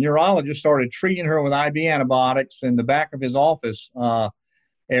 the neurologist, started treating her with IV antibiotics in the back of his office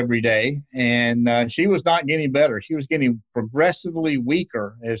every day, and she was not getting better. She was getting progressively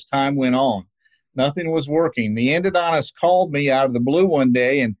weaker as time went on. Nothing was working. The endodontist called me out of the blue one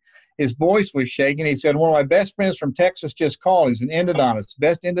day, and his voice was shaking. He said, one of my best friends from Texas just called. He's an endodontist,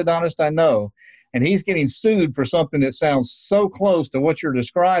 best endodontist I know, and he's getting sued for something that sounds so close to what you're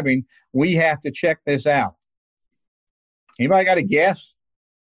describing. We have to check this out. Anybody got a guess?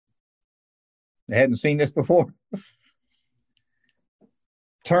 They hadn't seen this before.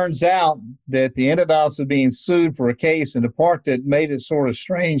 Turns out that the endodontist is being sued for a case, and the part that made it sort of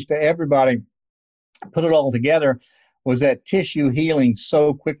strange to everybody, put it all together, was that tissue healing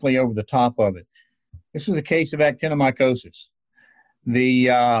so quickly over the top of it. This was a case of actinomycosis.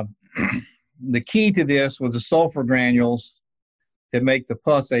 The key to this was the sulfur granules that make the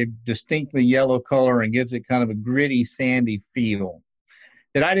pus a distinctly yellow color and gives it kind of a gritty, sandy feel.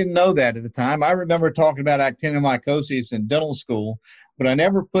 that I didn't know that at the time. I remember talking about actinomycosis in dental school, but I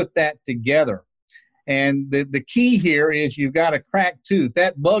never put that together. And the key here is you've got a cracked tooth.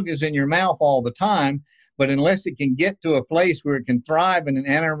 That bug is in your mouth all the time, but unless it can get to a place where it can thrive in an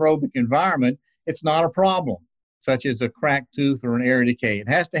anaerobic environment, it's not a problem, such as a cracked tooth or an air decay. It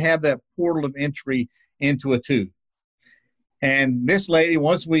has to have that portal of entry into a tooth. And this lady,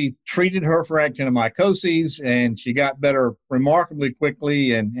 once we treated her for actinomycosis, and she got better remarkably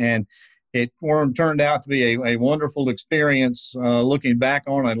quickly, and it turned out to be a wonderful experience. Looking back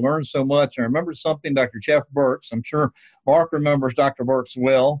on it, I learned so much. I remember something Dr. Jeff Burks, I'm sure Mark remembers Dr. Burks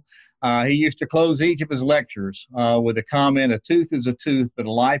well. He used to close each of his lectures with a comment, a tooth is a tooth, but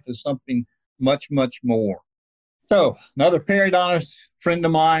a life is something much, much more. So another periodontist friend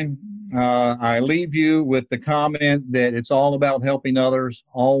of mine, I leave you with the comment that it's all about helping others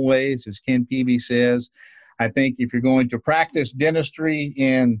always, as Ken Peavy says. I think if you're going to practice dentistry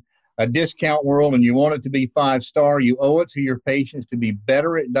in a discount world and you want it to be 5-star, you owe it to your patients to be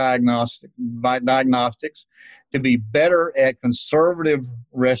better at diagnostics, to be better at conservative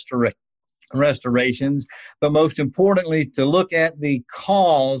restorations, but most importantly, to look at the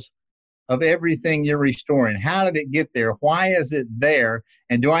cause of everything you're restoring. How did it get there? Why is it there?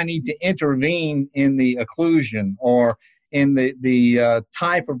 And do I need to intervene in the occlusion or in the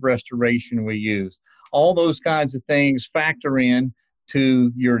type of restoration we use? All those kinds of things factor in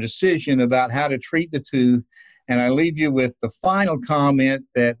to your decision about how to treat the tooth. And I leave you with the final comment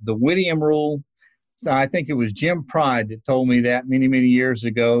that the Whittiam rule, I think it was Jim Pride that told me that many, many years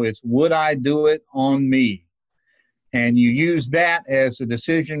ago. It's, would I do it on me? And you use that as a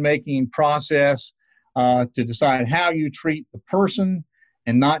decision-making process to decide how you treat the person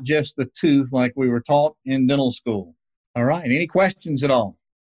and not just the tooth like we were taught in dental school. All right. Any questions at all?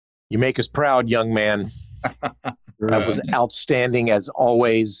 You make us proud, young man. That was outstanding as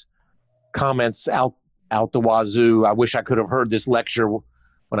always. Comments out the wazoo. I wish I could have heard this lecture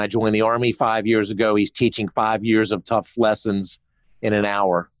when I joined the Army 5 years ago. He's teaching 5 years of tough lessons in an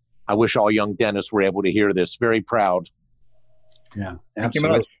hour. I wish all young dentists were able to hear this. Very proud. Yeah, absolutely. Thank you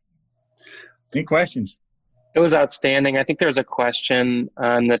much. Any questions? It was outstanding. I think there's a question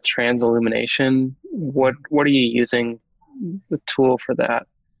on the transillumination. What are you using the tool for that?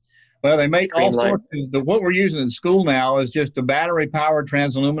 Well, they make all sorts of, what we're using in school now is just a battery-powered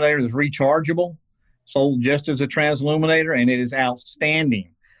transilluminator that's rechargeable, sold just as a transilluminator, and it is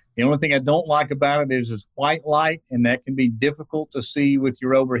outstanding. The only thing I don't like about it is this white light, and that can be difficult to see with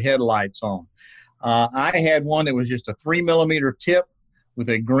your overhead lights on. I had one that was just a 3-millimeter tip with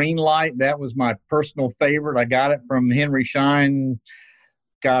a green light. That was my personal favorite. I got it from Henry Schein,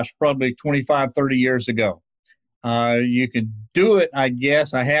 probably 25, 30 years ago. You can do it, I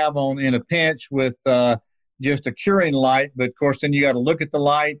guess. I have in a pinch with just a curing light, but of course then you got to look at the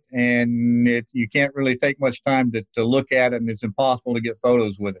light, and you can't really take much time to look at it, and it's impossible to get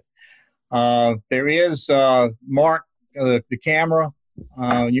photos with it. There is Mark, the camera.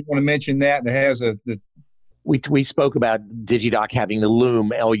 You want to mention that has We spoke about Digidoc having the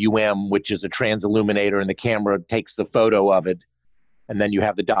Lume, L-U-M, which is a transilluminator, and the camera takes the photo of it, and then you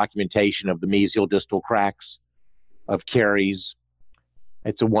have the documentation of the mesial distal cracks of caries.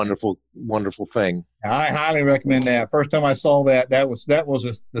 It's a wonderful, wonderful thing. I highly recommend that. First time I saw that was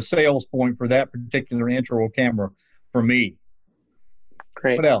the sales point for that particular intraoral camera for me.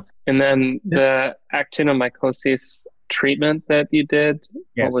 Great. What else? And then the actinomycosis treatment that you did,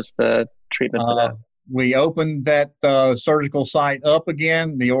 yes. What was the treatment for that? We opened that surgical site up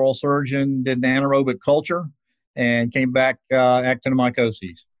again. The oral surgeon did an anaerobic culture and came back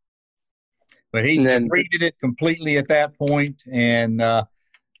actinomycosis. But he treated it completely at that point, and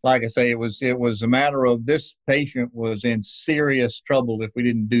like I say, it was a matter of this patient was in serious trouble if we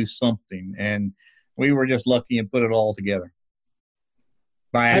didn't do something, and we were just lucky and put it all together.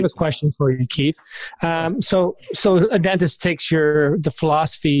 I have a question for you, Keith. So a dentist takes the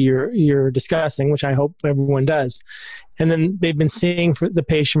philosophy you're discussing, which I hope everyone does, and then they've been seeing the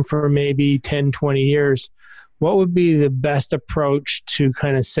patient for maybe 10, 20 years. What would be the best approach to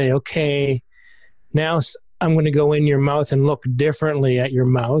kind of say, okay, now I'm going to go in your mouth and look differently at your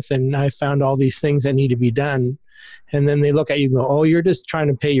mouth, and I found all these things that need to be done. And then they look at you and go, oh, you're just trying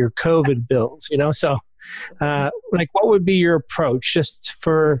to pay your COVID bills, So, what would be your approach just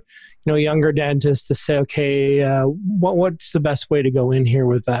for, younger dentists to say, okay, what's the best way to go in here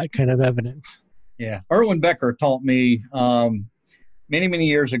with that kind of evidence? Yeah. Erwin Becker taught me many, many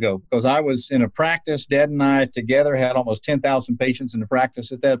years ago, because I was in a practice. Dad and I together had almost 10,000 patients in the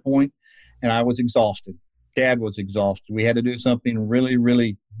practice at that point. And I was exhausted. Dad was exhausted. We had to do something really,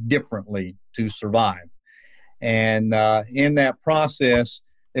 really differently to survive. And in that process,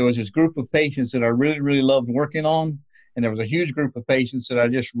 there was this group of patients that I really, really loved working on. And there was a huge group of patients that I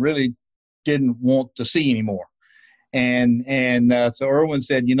just really didn't want to see anymore. And so Erwin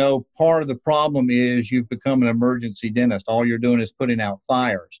said, part of the problem is you've become an emergency dentist. All you're doing is putting out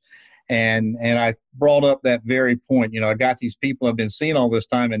fires. And I brought up that very point. I got these people I've been seeing all this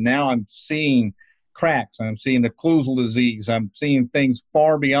time, and now I'm seeing cracks. I'm seeing occlusal disease. I'm seeing things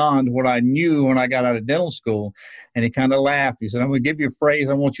far beyond what I knew when I got out of dental school. And he kind of laughed. He said, I'm going to give you a phrase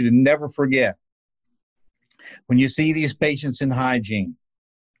I want you to never forget. When you see these patients in hygiene,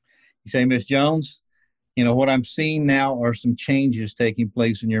 you say, Miss Jones, what I'm seeing now are some changes taking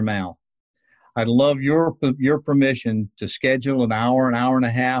place in your mouth. I'd love your permission to schedule an hour and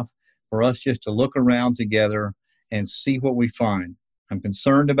a half for us just to look around together and see what we find. I'm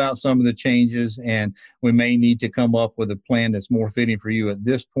concerned about some of the changes, and we may need to come up with a plan that's more fitting for you at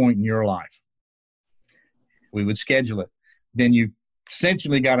this point in your life. We would schedule it. Then you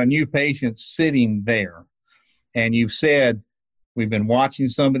essentially got a new patient sitting there, and you've said, we've been watching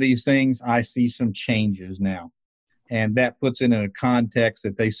some of these things. I see some changes now. And that puts it in a context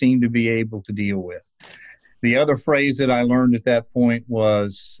that they seem to be able to deal with. The other phrase that I learned at that point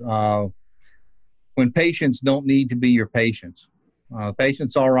was when patients don't need to be your patients.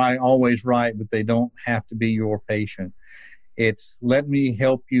 Patients are always right, but they don't have to be your patient. It's let me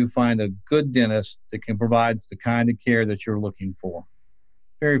help you find a good dentist that can provide the kind of care that you're looking for.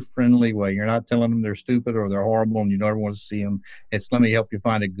 Very friendly way. You're not telling them they're stupid or they're horrible and you don't want to see them. It's let me help you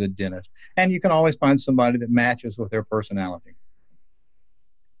find a good dentist. And you can always find somebody that matches with their personality.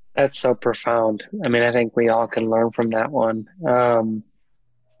 That's so profound. I mean, I think we all can learn from that one.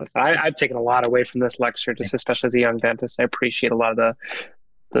 I've taken a lot away from this lecture, just especially as a young dentist. I appreciate a lot of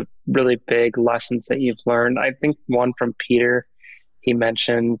the really big lessons that you've learned. I think one from Peter, he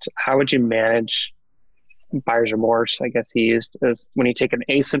mentioned, how would you manage buyer's remorse, I guess he used, is when you take an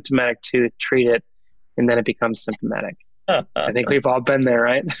asymptomatic tooth, treat it, and then it becomes symptomatic. I think we've all been there,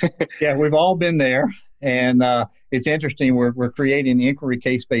 right? Yeah, we've all been there. And it's interesting, we're creating inquiry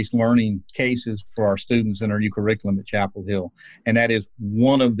case-based learning cases for our students in our new curriculum at Chapel Hill. And that is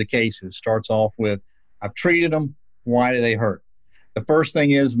one of the cases. Starts off with, I've treated them, why do they hurt? The first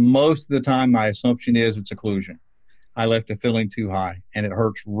thing is, most of the time, my assumption is it's occlusion. I left a filling too high, and it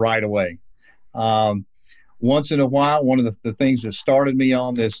hurts right away. Once in a while, one of the things that started me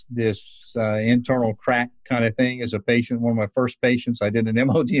on this internal crack kind of thing is a patient, one of my first patients, I did an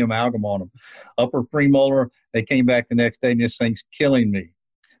MOD amalgam on them. Upper premolar, they came back the next day and this thing's killing me.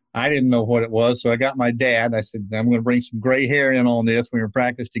 I didn't know what it was, so I got my dad. I said, I'm going to bring some gray hair in on this. We were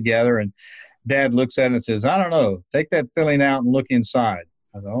practiced together, and Dad looks at it and says, I don't know, take that filling out and look inside.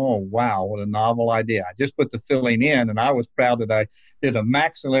 I thought, oh, wow, what a novel idea. I just put the filling in, and I was proud that I did a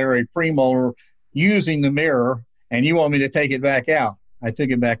maxillary premolar using the mirror, and you want me to take it back out. I took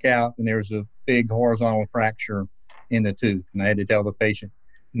it back out, and there was a big horizontal fracture in the tooth, and I had to tell the patient,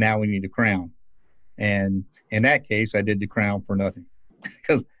 now we need a crown. And in that case, I did the crown for nothing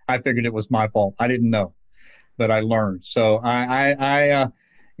because I figured it was my fault. I didn't know, but I learned. So I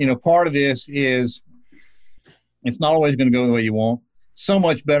part of this is it's not always going to go the way you want. So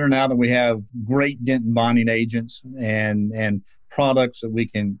much better now that we have great dent and bonding agents and products that we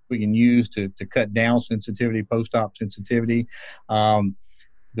can use to cut down sensitivity, post-op sensitivity.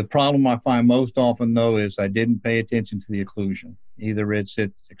 The problem I find most often, though, is I didn't pay attention to the occlusion. Either it's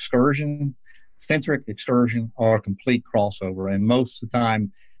excursion, centric excursion, or complete crossover. And most of the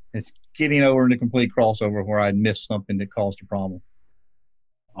time, it's getting over into complete crossover where I'd missed something that caused a problem.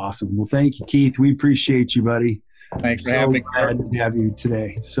 Awesome. Well, thank you, Keith. We appreciate you, buddy. Thanks for having me. Glad to have you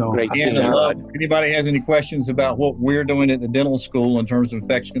today. So, Great. Again, if anybody has any questions about what we're doing at the dental school in terms of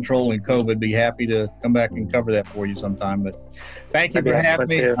infection control and COVID, be happy to come back and cover that for you sometime. But thank you for having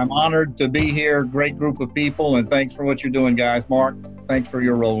me. Too. I'm honored to be here. Great group of people, and thanks for what you're doing, guys. Mark, thanks for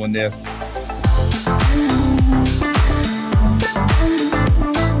your role in this.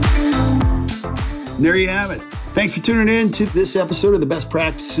 There you have it. Thanks for tuning in to this episode of the Best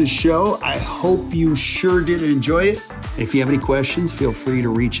Practices Show. I hope you sure did enjoy it. If you have any questions, feel free to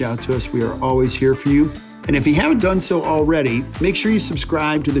reach out to us. We are always here for you. And if you haven't done so already, make sure you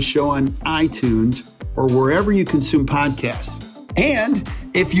subscribe to the show on iTunes or wherever you consume podcasts. And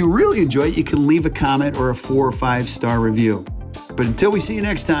if you really enjoy it, you can leave a comment or a 4 or 5 star review. But until we see you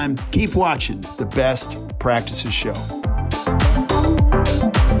next time, keep watching the Best Practices Show.